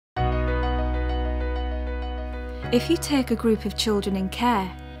If you take a group of children in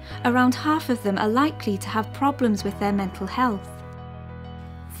care, around half of them are likely to have problems with their mental health.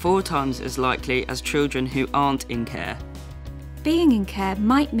 4 times as likely as children who aren't in care. Being in care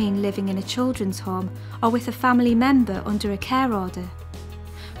might mean living in a children's home or with a family member under a care order.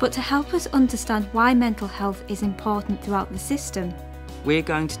 But to help us understand why mental health is important throughout the system, we're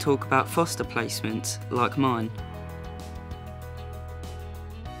going to talk about foster placements like mine.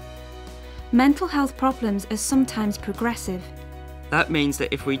 Mental health problems are sometimes progressive. That means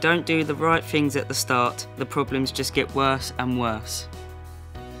that if we don't do the right things at the start, the problems just get worse and worse.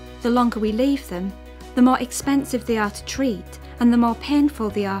 The longer we leave them, the more expensive they are to treat and the more painful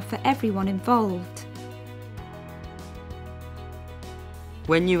they are for everyone involved.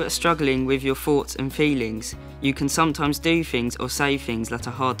 When you are struggling with your thoughts and feelings, you can sometimes do things or say things that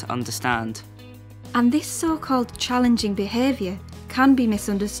are hard to understand. And this so-called challenging behaviour can be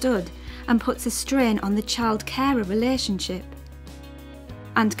misunderstood and puts a strain on the child-carer relationship,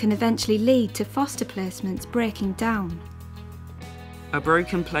 and can eventually lead to foster placements breaking down. A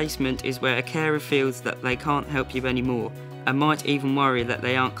broken placement is where a carer feels that they can't help you anymore and might even worry that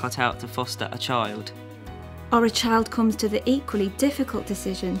they aren't cut out to foster a child. Or a child comes to the equally difficult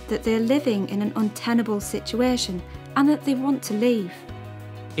decision that they're living in an untenable situation and that they want to leave.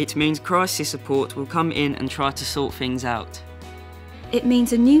 It means crisis support will come in and try to sort things out. It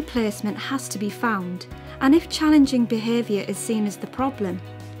means a new placement has to be found, and if challenging behaviour is seen as the problem,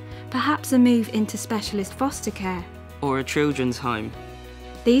 perhaps a move into specialist foster care. Or a children's home.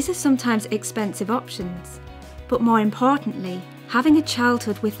 These are sometimes expensive options, but more importantly, having a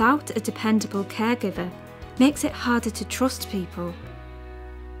childhood without a dependable caregiver makes it harder to trust people.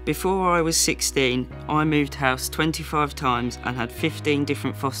 Before I was 16, I moved house 25 times and had 15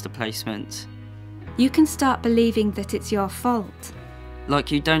 different foster placements. You can start believing that it's your fault.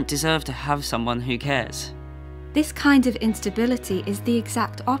 Like you don't deserve to have someone who cares. This kind of instability is the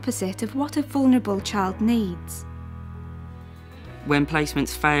exact opposite of what a vulnerable child needs. When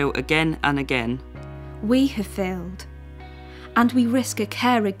placements fail again and again, we have failed, and we risk a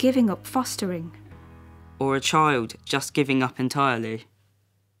carer giving up fostering. Or a child just giving up entirely.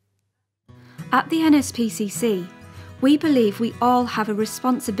 At the NSPCC, we believe we all have a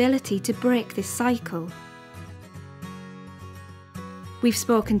responsibility to break this cycle. We've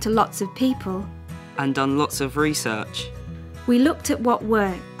spoken to lots of people. And done lots of research. We looked at what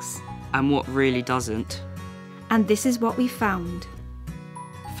works. And what really doesn't. And this is what we found.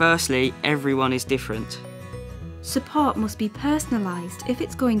 Firstly, everyone is different. Support must be personalised if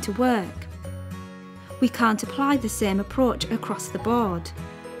it's going to work. We can't apply the same approach across the board.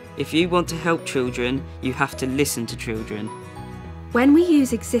 If you want to help children, you have to listen to children. When we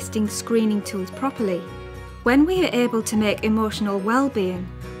use existing screening tools properly, when we are able to make emotional well-being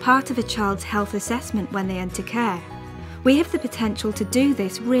part of a child's health assessment when they enter care, we have the potential to do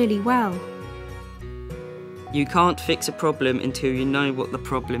this really well. You can't fix a problem until you know what the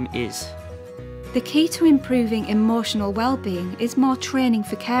problem is. The key to improving emotional well-being is more training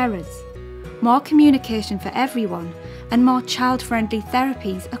for carers, more communication for everyone, and more child-friendly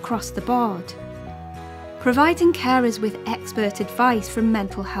therapies across the board. Providing carers with expert advice from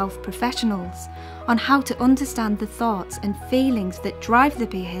mental health professionals on how to understand the thoughts and feelings that drive the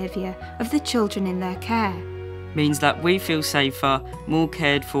behaviour of the children in their care means that we feel safer, more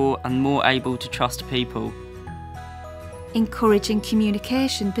cared for and more able to trust people. Encouraging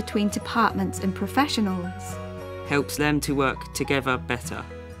communication between departments and professionals helps them to work together better.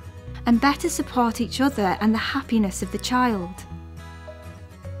 And better support each other and the happiness of the child.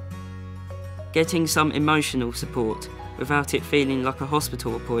 Getting some emotional support without it feeling like a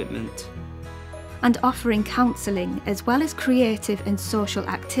hospital appointment. And offering counselling as well as creative and social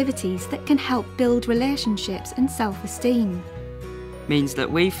activities that can help build relationships and self-esteem. Means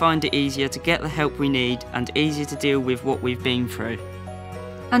that we find it easier to get the help we need and easier to deal with what we've been through.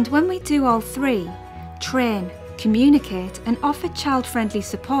 And when we do all three, train, communicate and offer child-friendly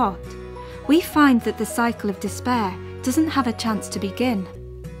support, we find that the cycle of despair doesn't have a chance to begin.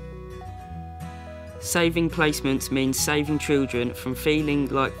 Saving placements means saving children from feeling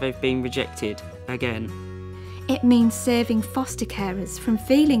like they've been rejected again. It means saving foster carers from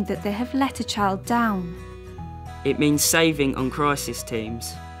feeling that they have let a child down. It means saving on crisis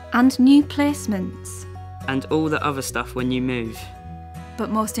teams. And new placements. And all the other stuff when you move. But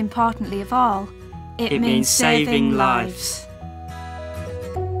most importantly of all, it means saving lives.